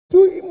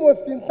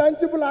most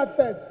intangible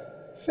assets,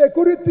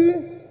 security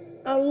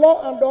and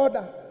law and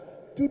order.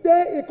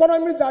 Today,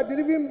 economies are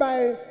driven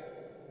by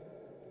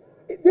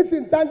these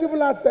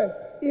intangible assets.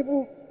 If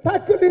you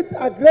tackle it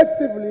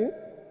aggressively,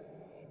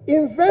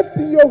 invest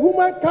in your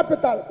human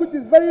capital, which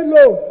is very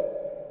low,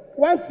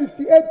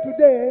 168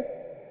 today,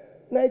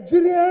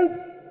 Nigerians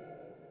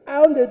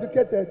are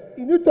uneducated.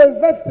 You need to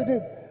invest in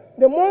it.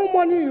 The more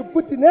money you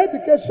put in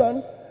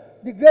education,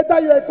 the greater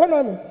your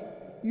economy.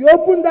 You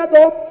open that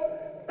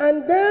up,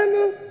 and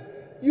then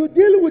you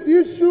deal with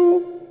the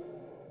issue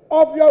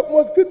of your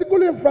most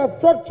critical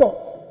infrastructure,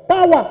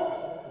 power.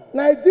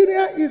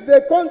 Nigeria is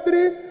a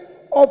country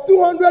of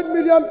 200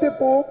 million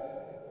people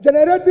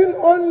generating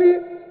only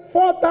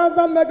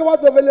 4,000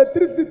 megawatts of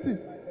electricity,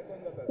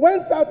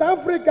 when South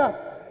Africa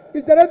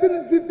is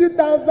generating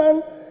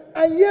 50,000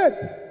 and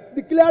yet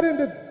declaring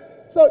this.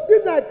 So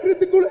these are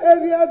critical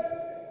areas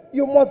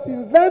you must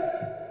invest.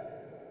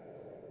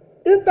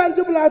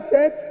 Intangible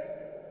assets,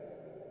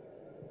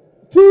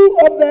 two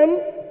of them,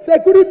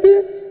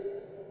 security.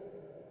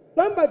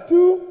 Number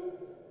two,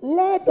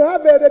 law, to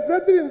have a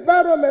regulatory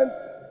environment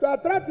to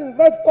attract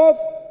investors.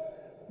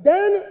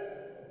 Then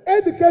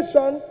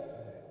education,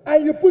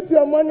 and you put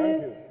your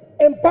money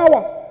in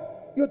power.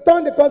 You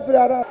turn the country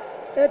around.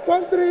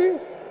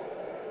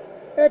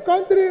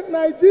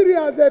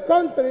 Nigeria as a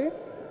country,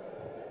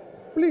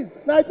 please,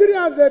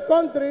 Nigeria as a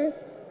country,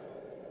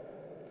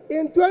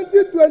 in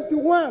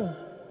 2021,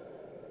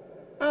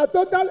 our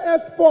total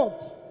export,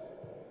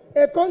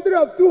 a country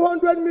of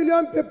 200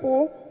 million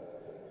people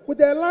with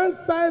a land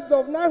size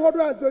of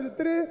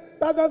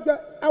 923,000 square,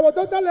 our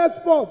total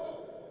export,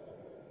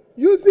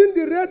 using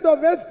the rate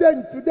of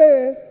exchange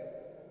today,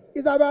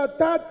 is about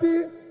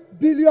 $30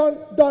 billion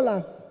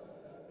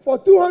for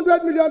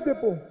 200 million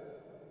people,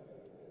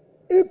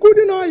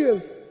 including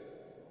oil.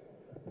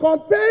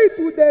 Compare it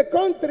with a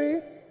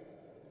country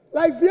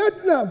like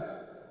Vietnam,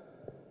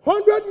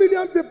 100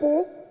 million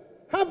people,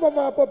 half of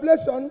our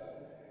population,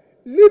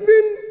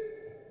 living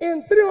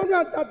in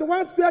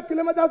 331 square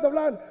kilometers of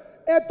land.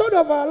 A third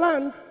of our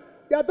land,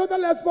 their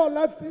total export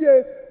last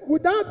year,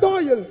 without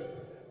oil,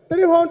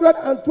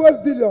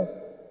 312 billion.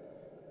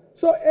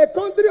 So a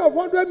country of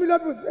 100 million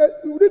people,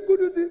 you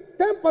could do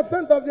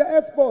 10% of their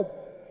export.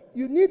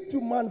 You need to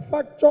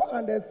manufacture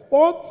and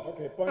export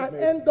and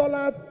earn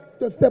dollars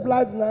to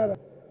stabilize Naira.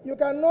 You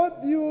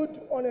cannot build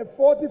on a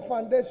faulty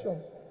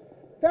foundation.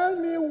 Tell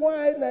me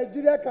why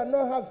Nigeria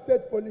cannot have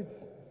state police.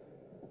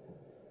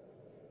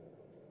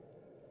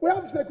 We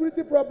have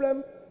security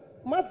problem.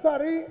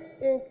 Masari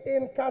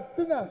in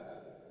Katsina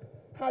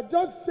had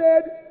just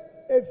said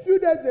a few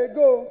days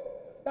ago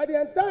that the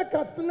entire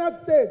Katsina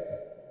state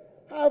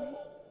have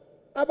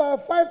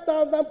about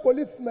 5,000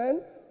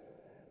 policemen,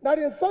 that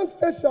in some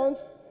stations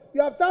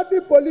you have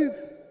 30 police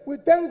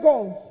with 10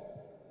 guns.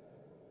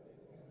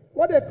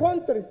 What a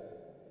country.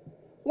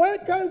 Why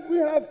can't we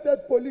have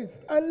state police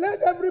and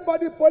let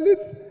everybody police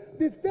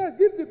the state,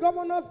 give the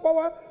governors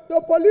power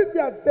to police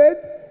their state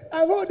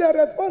and hold them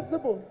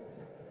responsible?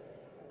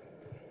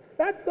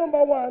 That's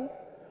number one.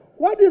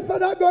 What is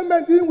federal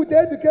government doing with the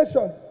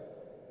education?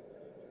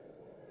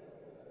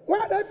 Why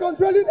are they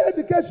controlling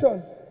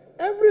education?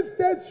 Every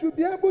state should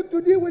be able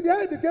to deal with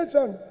their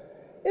education.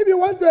 If you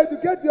want to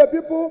educate your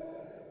people,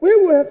 we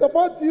will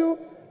support you,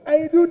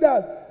 and you do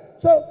that.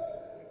 So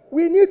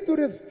we need to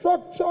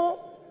restructure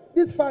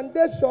this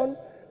foundation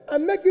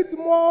and make it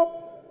more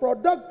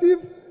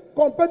productive,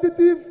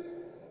 competitive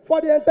for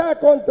the entire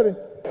country.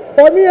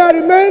 For me, I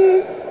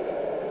remain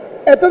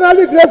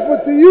eternally grateful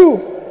to you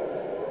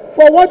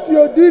for what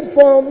you did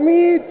for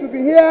me to be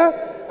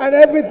here and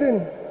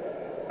everything.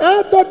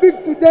 Our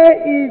topic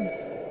today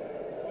is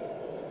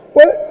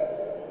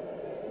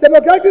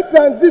democratic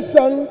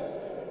transition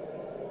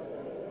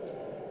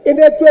in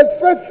the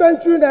 21st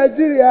century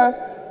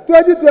Nigeria,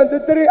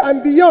 2023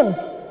 and beyond.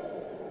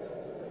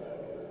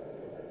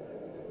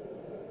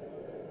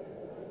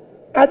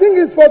 I think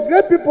it's for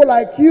great people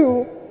like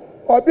you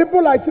or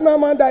people like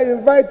Chimamanda I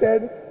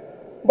invited,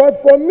 but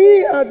for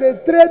me as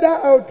a trader,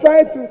 I'll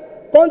try to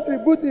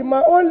contribute in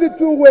my own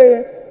little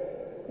way,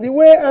 the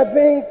way I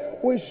think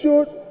we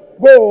should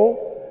go.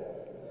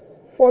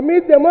 For me,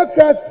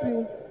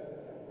 democracy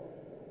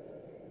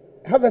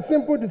have a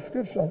simple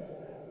description.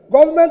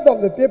 Government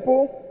of the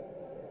people,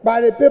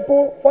 by the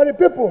people, for the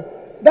people.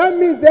 That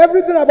means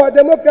everything about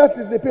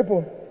democracy is the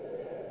people.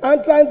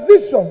 And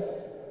transition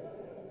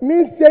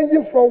means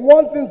changing from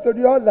one thing to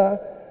the other.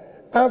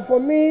 And for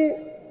me,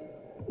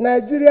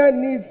 Nigeria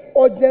needs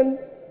urgent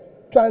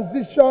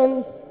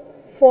transition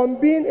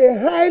from being a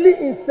highly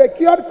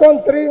insecure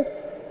country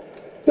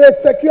to a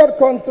secure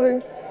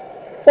country,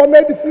 from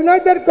a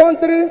disunited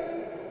country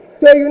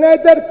to a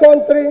united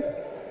country,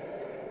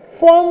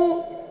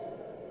 from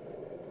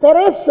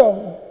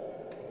corruption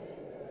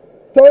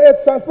to a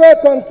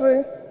transparent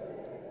country,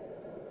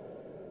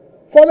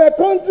 from a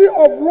country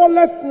of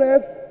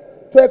lawlessness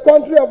to a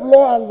country of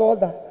law and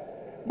order.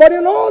 But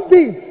in all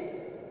this,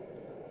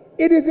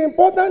 it is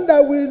important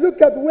that we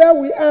look at where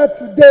we are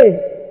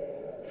today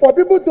for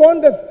people to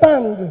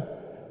understand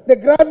the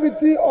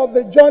gravity of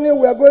the journey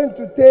we are going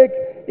to take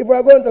if we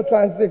are going to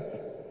transit.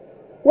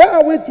 Where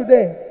are we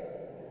today?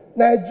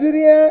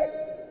 Nigeria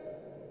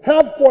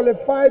have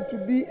qualified to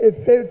be a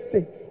failed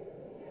state.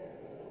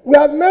 We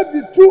have met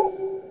the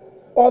 2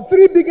 or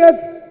 3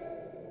 biggest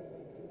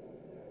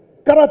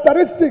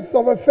characteristics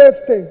of a failed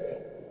state.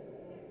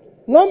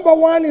 Number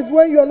 1 is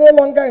when you're no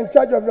longer in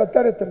charge of your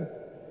territory.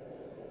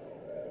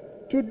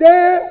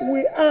 Today,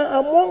 we are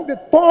among the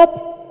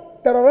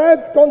top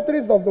terrorized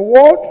countries of the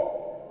world.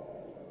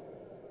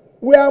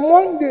 We are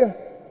among the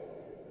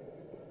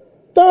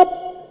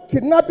top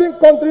kidnapping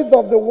countries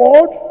of the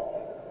world.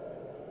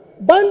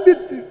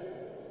 Banditry,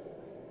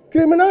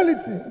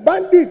 criminality,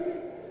 bandits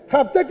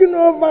have taken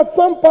over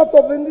some parts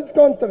of this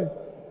country.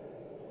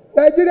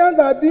 Nigerians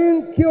are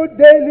being killed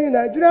daily.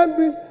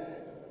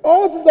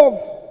 All sorts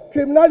of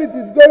criminality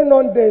is going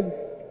on daily.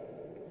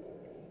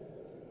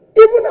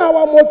 Even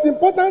our most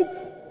important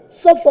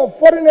source of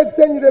foreign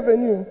exchange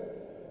revenue,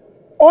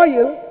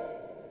 oil,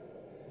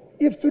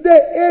 is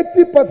today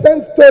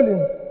 80%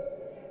 stolen.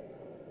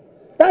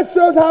 That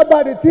shows how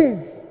bad it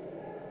is.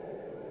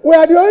 We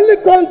are the only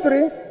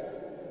country,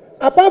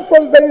 apart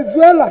from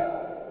Venezuela,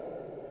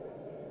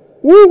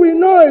 who we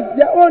know is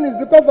their own is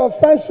because of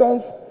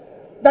sanctions,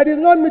 that is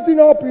not meeting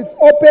up its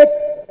OPEC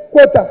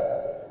quota.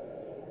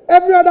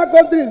 Every other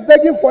country is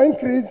begging for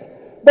increase,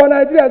 but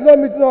Nigeria is not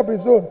meeting up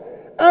its own.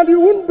 And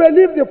you wouldn't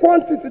believe the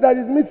quantity that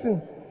is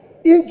missing.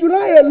 In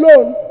July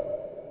alone,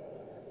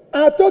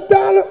 our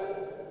total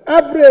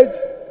average,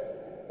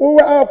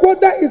 our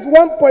quota is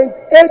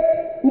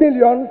 1.8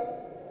 million.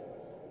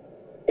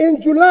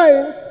 In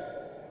July,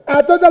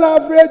 our total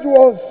average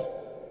was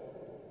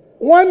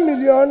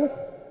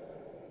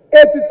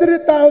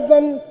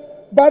 1,083,000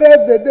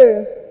 barrels a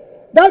day.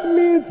 That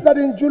means that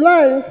in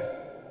July,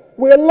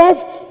 we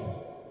lost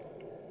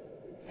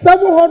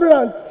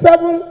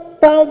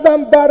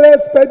 707,000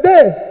 barrels per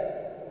day.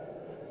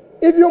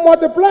 If you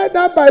multiply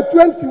that by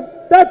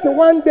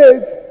 31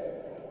 days,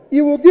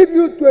 it will give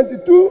you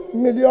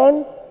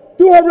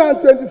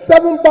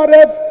 22,227,000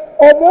 barrels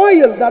of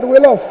oil that we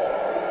lost.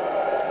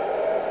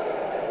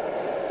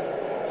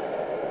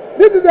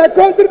 This is a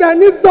country that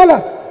needs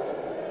dollar.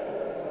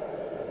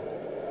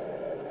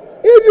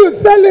 If you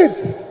sell it,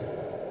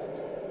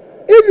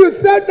 if you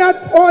sell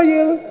that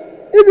oil,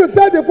 if you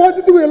sell the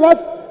quantity we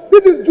lost,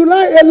 this is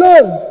July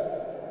alone.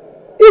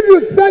 If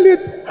you sell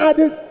it at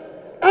the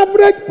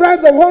average price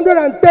of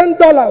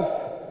 $110,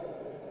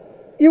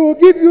 it will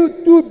give you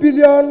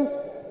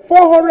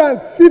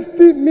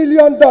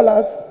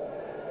 $2,450,000,000,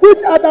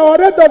 which at our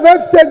rate of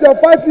exchange of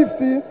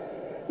 550,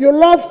 you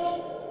lost.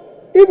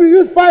 If you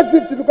use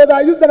 550, because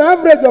I used an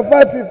average of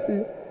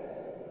 550,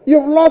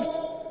 you've lost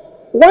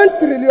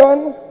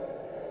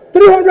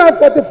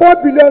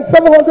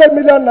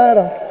 1,344,700,000,000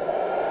 naira.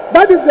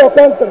 That is your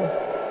country.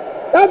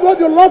 That's what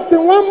you lost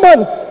in 1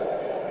 month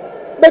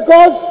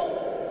because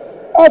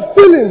of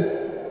stealing.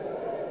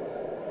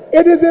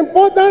 It is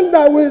important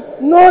that we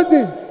know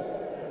this.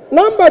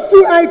 Number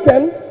two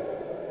item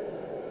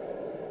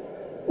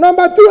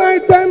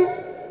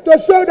to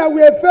show that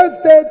we are a failed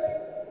state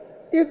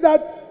is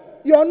that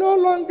you are no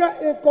longer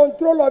in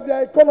control of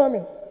your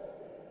economy.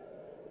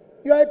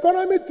 Your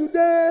economy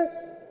today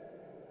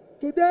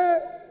we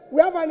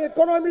have an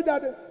economy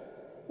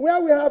where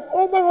we have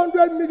over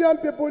 100 million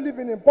people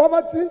living in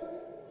poverty.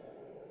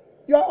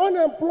 Your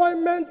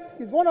unemployment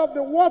is one of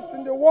the worst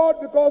in the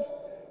world because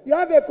you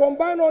have a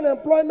combined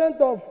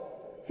unemployment of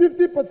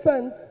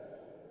 50%,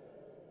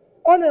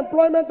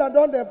 unemployment and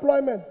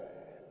underemployment.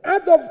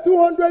 Out of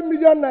 200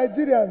 million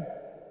Nigerians,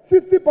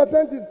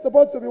 60% is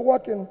supposed to be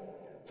working.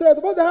 So you're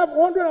supposed to have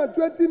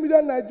 120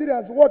 million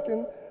Nigerians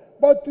working,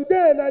 but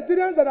today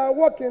Nigerians that are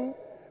working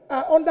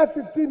are under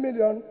 50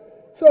 million.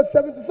 So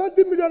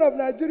 70-something million of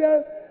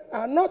Nigerians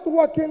are not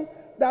working,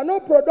 they are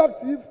not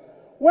productive.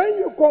 When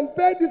you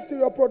compare this to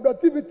your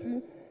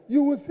productivity,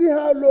 you will see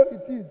how low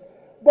it is.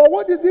 But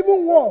what is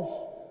even worse,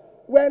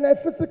 we're in a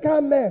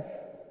physical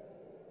mess,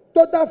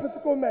 total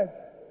physical mess,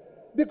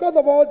 because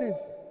of all this.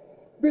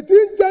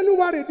 Between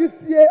January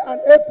this year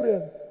and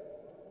April,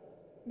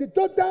 the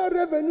total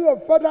revenue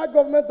of federal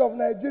government of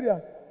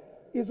Nigeria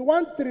is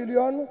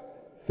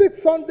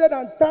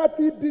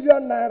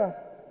 1,630,000,000,000 naira.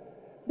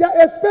 Their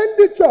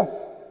expenditure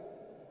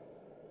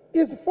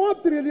is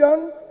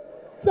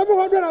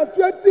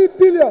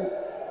 4,720,000,000,000.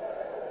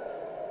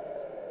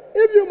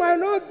 If you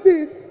minus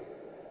this,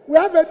 we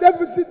have a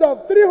deficit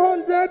of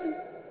 3.3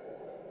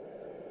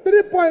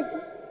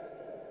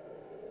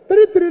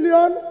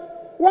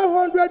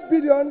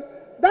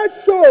 That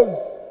shows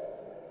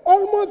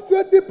almost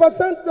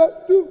 20%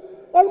 to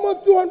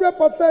almost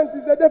 200%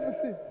 is the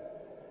deficit.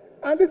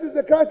 And this is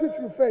the crisis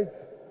you face.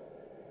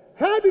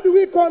 How did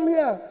we come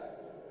here?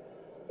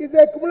 It's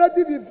a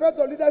cumulative effect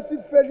of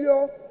leadership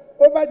failure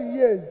over the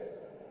years.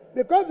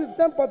 Because it's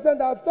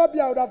 10%, I'll stop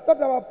here, I would have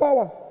talked about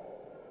power.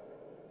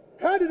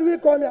 How did we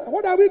come here?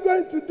 What are we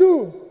going to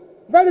do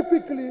very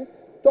quickly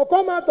to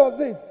come out of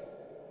this?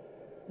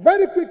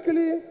 Very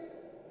quickly,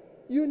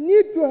 you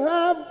need to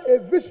have a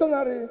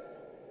visionary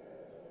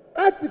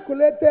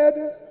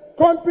articulated,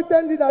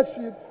 competent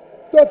leadership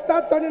to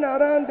start turning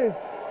around this.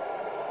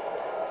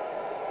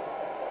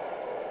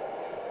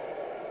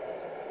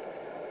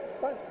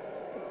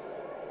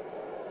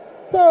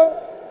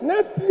 So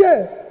next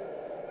year,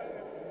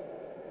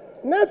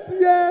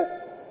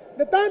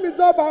 the time is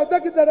up. I'll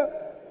take it there.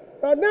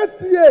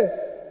 Next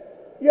year,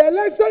 the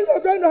election you're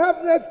going to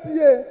have next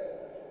year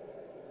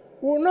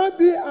will not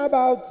be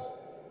about,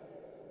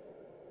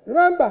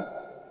 remember,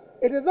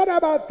 it is not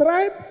about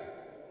tribe,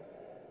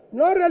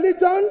 no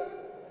religion,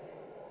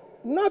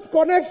 not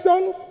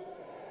connection,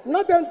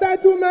 not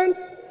entitlement.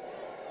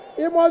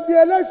 It must be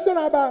election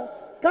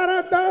about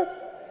character,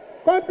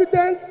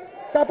 competence,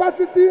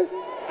 capacity,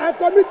 and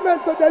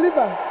commitment to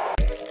deliver.